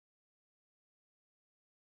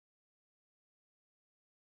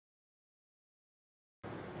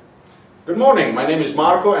Good morning, my name is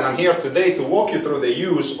Marco and I'm here today to walk you through the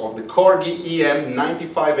use of the Corghi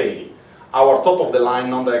EM9580, our top-of-the-line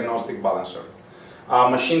non-diagnostic balancer.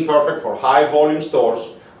 Machine perfect for high-volume stores.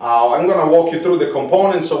 I'm going to walk you through the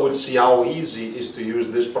components so we'll see how easy it is to use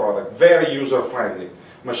this product. Very user-friendly.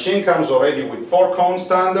 Machine comes already with 4 cone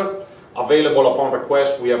standard. Available upon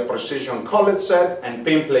request, we have precision collet set and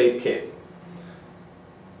pin plate kit.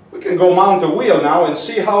 We can go mount the wheel now and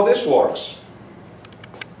see how this works.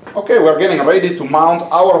 Okay, we're getting ready to mount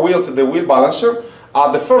our wheel to the wheel balancer.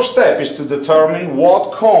 The first step is to determine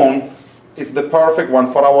what cone is the perfect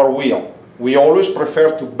one for our wheel. We always prefer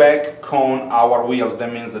to back cone our wheels.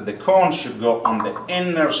 That means that the cone should go on the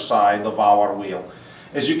inner side of our wheel.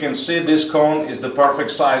 As you can see, this cone is the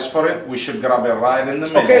perfect size for it. We should grab it right in the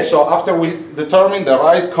middle. Okay, so after we determine the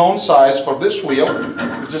right cone size for this wheel,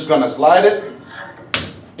 we're just going to slide it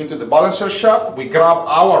into the balancer shaft. We grab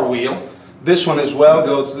our wheel. This one as well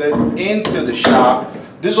goes into the shaft.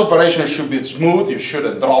 This operation should be smooth. You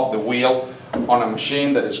shouldn't drop the wheel on a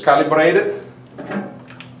machine that is calibrated.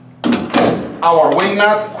 Our wing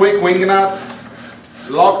nut, quick wing nut,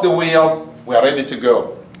 lock the wheel, we are ready to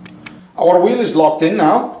go. Our wheel is locked in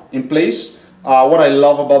now, in place. What I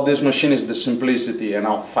love about this machine is the simplicity and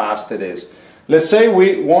how fast it is. Let's say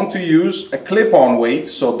we want to use a clip-on weight,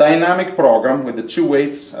 so dynamic program with the 2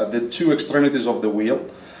 weights at the 2 extremities of the wheel.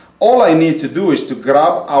 All I need to do is to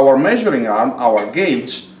grab our measuring arm, our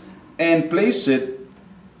gauge, and place it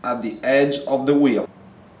at the edge of the wheel.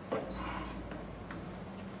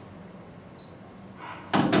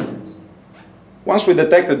 Once we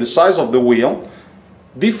detected the size of the wheel,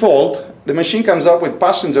 default, the machine comes up with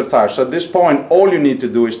passenger tires. So at this point, all you need to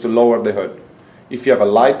do is to lower the hood. If you have a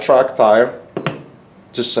light track tire,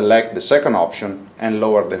 just select the second option and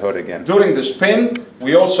lower the hood again. During the spin,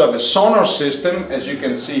 we also have a sonar system, as you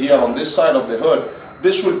can see here on this side of the hood.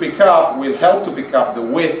 This will help to pick up the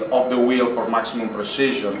width of the wheel for maximum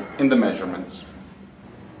precision in the measurements.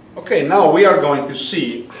 Okay, now we are going to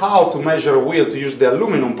see how to measure a wheel to use the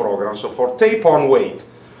aluminum program. So for tape-on weight,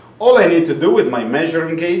 all I need to do with my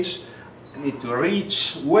measuring gauge, I need to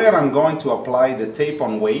reach where I'm going to apply the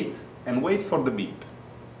tape-on weight and wait for the beep.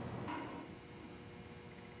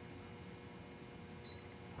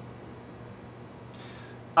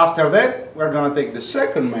 After that, we're going to take the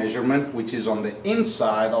second measurement, which is on the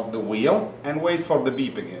inside of the wheel, and wait for the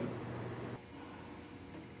beep again.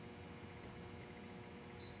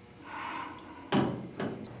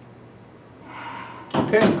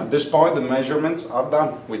 Okay, at this point the measurements are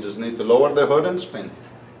done. We just need to lower the hood and spin.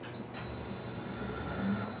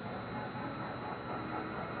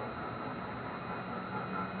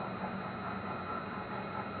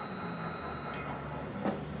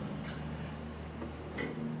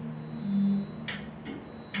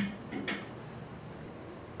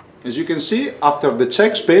 As you can see, after the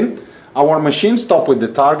check spin, our machine stopped with the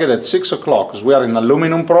target at 6 o'clock, because we are in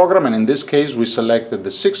aluminum program, and in this case we selected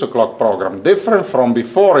the 6 o'clock program, different from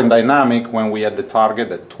before in dynamic when we had the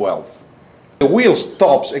target at 12. The wheel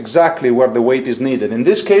stops exactly where the weight is needed. In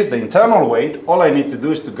this case, the internal weight, all I need to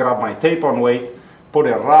do is to grab my tape-on weight, put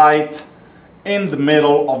it right in the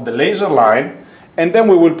middle of the laser line, and then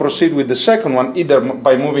we will proceed with the second one, either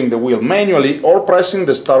by moving the wheel manually or pressing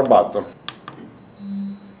the start button.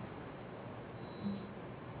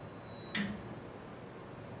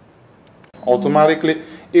 Automatically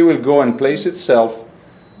it will go and place itself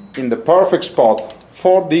in the perfect spot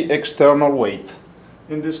for the external weight.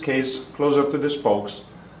 In this case, closer to the spokes,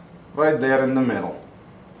 right there in the middle.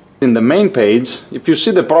 In the main page, if you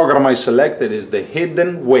see the program I selected is the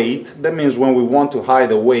hidden weight. That means when we want to hide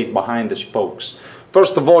the weight behind the spokes.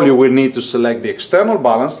 First of all, you will need to select the external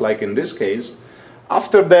balance, like in this case.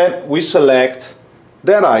 After that, we select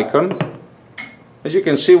that icon. As you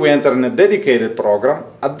can see, we enter in a dedicated program.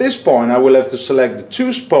 At this point, I will have to select the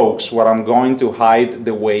 2 spokes where I'm going to hide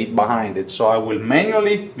the weight behind it. So I will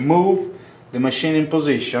manually move the machine in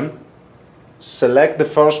position, select the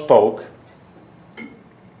first spoke.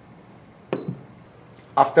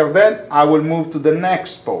 After that, I will move to the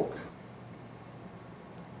next spoke.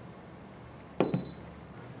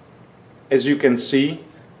 As you can see,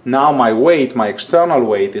 now my weight, my external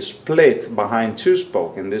weight, is split behind 2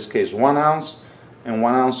 spokes. In this case, 1 ounce and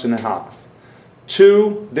 1.5 ounces.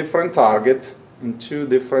 2 different targets in 2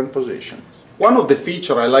 different positions. One of the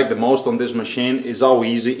features I like the most on this machine is how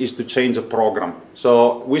easy it is to change a program.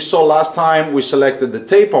 So we saw last time we selected the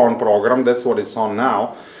tape-on program, that's what it's on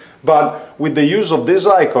now. But with the use of this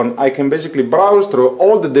icon, I can basically browse through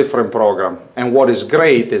all the different programs. And what is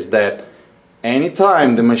great is that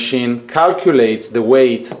anytime the machine calculates the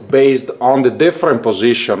weight based on the different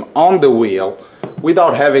position on the wheel,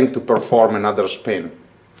 without having to perform another spin.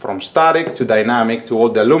 From static to dynamic to all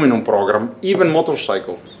the aluminum program, even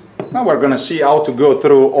motorcycle. Now we're going to see how to go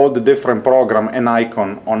through all the different program and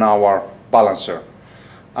icon on our balancer.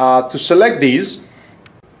 To select these,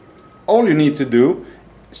 all you need to do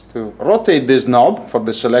is to rotate this knob for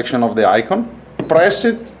the selection of the icon, press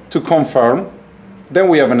it to confirm, then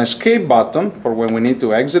we have an escape button for when we need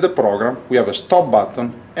to exit the program, we have a stop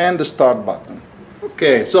button and the start button.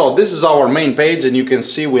 Okay, so this is our main page and you can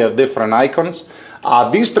see we have different icons.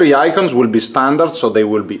 These three icons will be standard, so they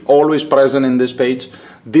will be always present in this page.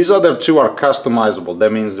 These other two are customizable.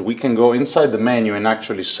 That means that we can go inside the menu and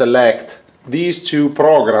actually select these two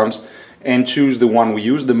programs and choose the one we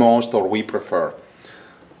use the most or we prefer.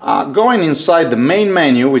 Going inside the main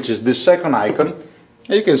menu, which is this second icon,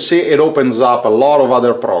 you can see it opens up a lot of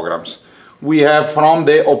other programs. We have from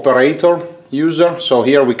the operator user, so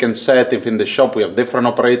here we can set if in the shop we have different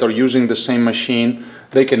operator using the same machine,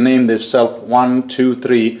 they can name themselves 1, 2,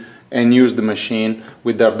 3 and use the machine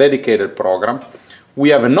with their dedicated program. We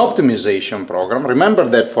have an optimization program. Remember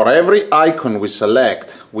that for every icon we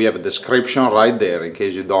select, we have a description right there in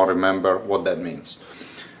case you don't remember what that means.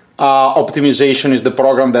 Optimization is the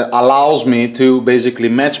program that allows me to basically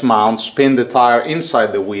match mount, spin the tire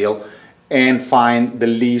inside the wheel and find the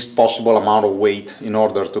least possible amount of weight in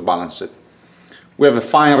order to balance it. We have a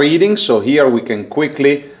fine reading, so here we can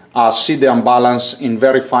quickly see the unbalance in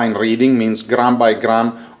very fine reading, means gram by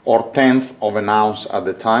gram or tenth of an ounce at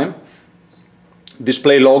the time.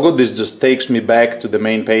 Display logo, this just takes me back to the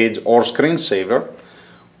main page or screensaver.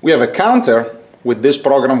 We have a counter. With this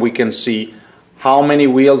program we can see how many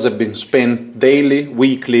wheels have been spun daily,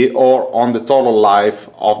 weekly or on the total life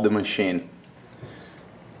of the machine.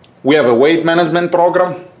 We have a weight management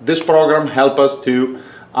program. This program helps us to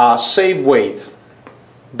save weight,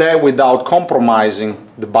 that without compromising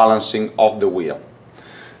the balancing of the wheel.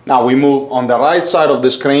 Now we move on the right side of the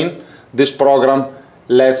screen. This program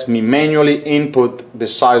lets me manually input the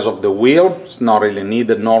size of the wheel. It's not really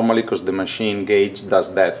needed normally because the machine gauge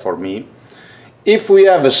does that for me. If we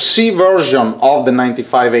have a C version of the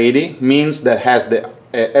 9580, means that has the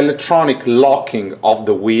electronic locking of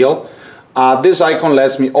the wheel, this icon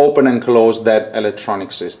lets me open and close that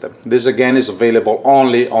electronic system. This again is available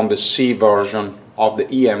only on the C version of the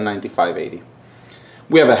EM9580.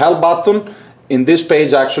 We have a help button. In this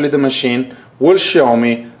page actually the machine will show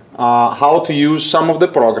me how to use some of the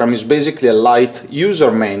program. It's basically a light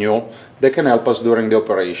user manual that can help us during the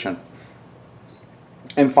operation.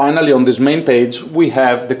 And finally on this main page we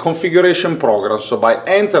have the configuration program, so by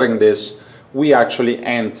entering this we actually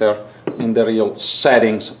enter in the real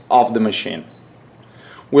settings of the machine.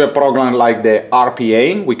 We have programs like the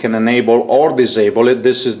RPA, we can enable or disable it.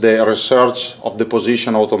 This is the research of the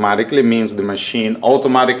position automatically, means the machine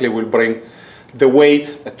automatically will bring the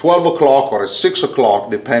weight at 12 o'clock or at 6 o'clock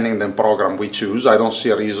depending on the program we choose. I don't see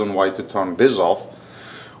a reason why to turn this off.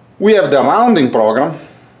 We have the rounding program.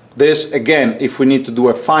 This again, if we need to do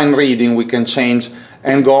a fine reading, we can change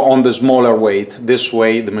and go on the smaller weight. This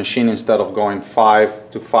way the machine, instead of going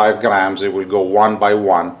 5 to 5 grams, it will go 1 by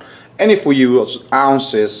 1. And if we use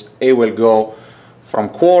ounces, it will go from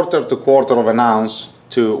quarter to quarter of an ounce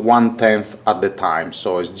to 1/10 at the time.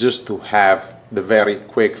 So it's just to have the very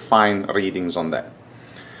quick fine readings on that.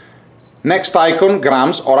 Next icon,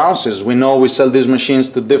 grams or ounces. We know we sell these machines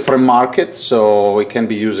to different markets, so we can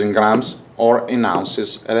be using grams or in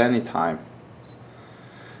ounces at any time.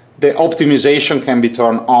 The optimization can be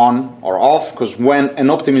turned on or off, because when an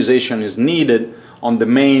optimization is needed on the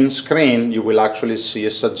main screen you will actually see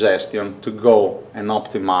a suggestion to go and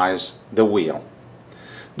optimize the wheel.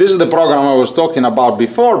 This is the program I was talking about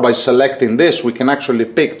before. By selecting this we can actually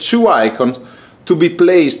pick two icons to be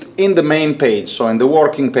placed in the main page, so in the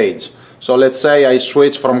working page. So let's say I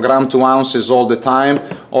switch from gram to ounces all the time.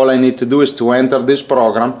 All I need to do is to enter this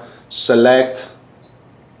program, select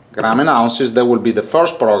gram and ounces. That will be the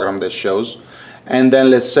first program that shows, and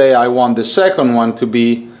then let's say I want the second one to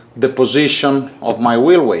be the position of my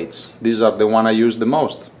wheel weights. These are the one I use the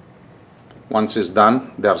most. Once it's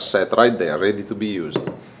done, they're set right there, ready to be used.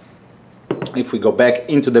 If we go back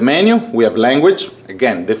into the menu, we have language.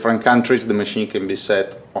 Again, different countries, the machine can be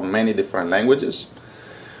set on many different languages.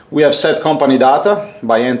 We have set company data.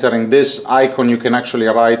 By entering this icon you can actually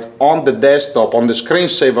write on the desktop, on the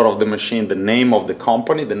screensaver of the machine, the name of the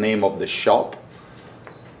company, the name of the shop.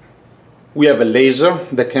 We have a laser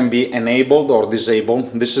that can be enabled or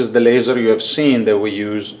disabled. This is the laser you have seen that we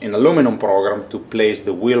use in aluminum program to place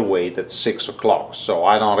the wheel weight at 6 o'clock. So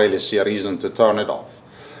I don't really see a reason to turn it off.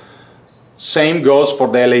 Same goes for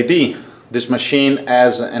the LED. This machine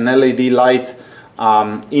has an LED light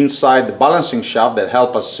inside the balancing shaft that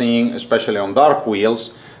help us seeing, especially on dark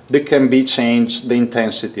wheels. They can be changed the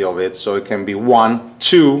intensity of it, so it can be 1,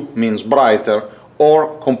 2 means brighter,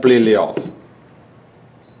 or completely off.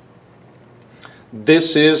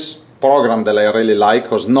 This is program that I really like,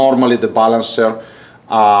 because normally the balancer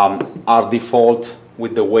are default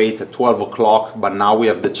with the weight at 12 o'clock, but now we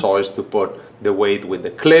have the choice to put the weight with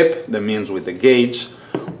the clip, that means with the gauge,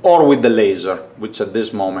 or with the laser, which at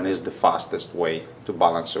this moment is the fastest way to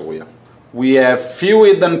balance a wheel. We have few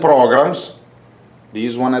hidden programs,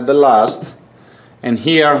 this one at the last, and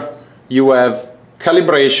here you have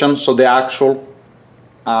calibration, so the actual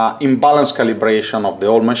imbalance calibration of the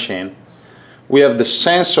whole machine. We have the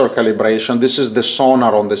sensor calibration. This is the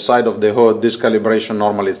sonar on the side of the hood. This calibration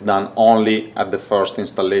normally is done only at the first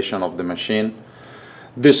installation of the machine.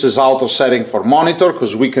 This is auto setting for monitor,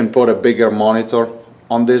 because we can put a bigger monitor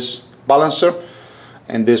on this balancer,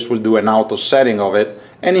 and this will do an auto setting of it.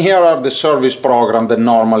 And here are the service programs that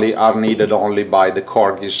normally are needed only by the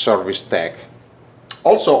Corghi service tech.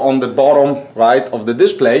 Also on the bottom right of the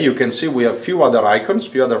display you can see we have few other icons,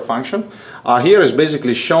 few other functions. Here is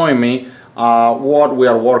basically showing me what we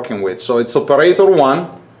are working with. So it's operator 1,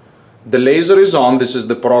 the laser is on. This is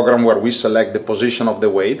the program where we select the position of the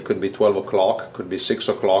weight, could be 12 o'clock, could be 6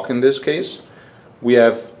 o'clock in this case. We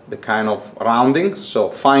have the kind of rounding, so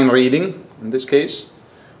fine reading in this case.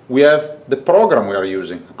 We have the program we are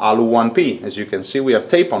using, ALU1P. As you can see, we have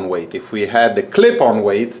tape on weight. If we had the clip on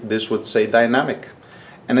weight, this would say dynamic.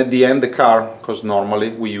 And at the end the car, because normally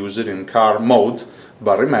we use it in car mode,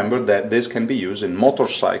 but remember that this can be used in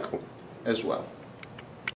motorcycle as well.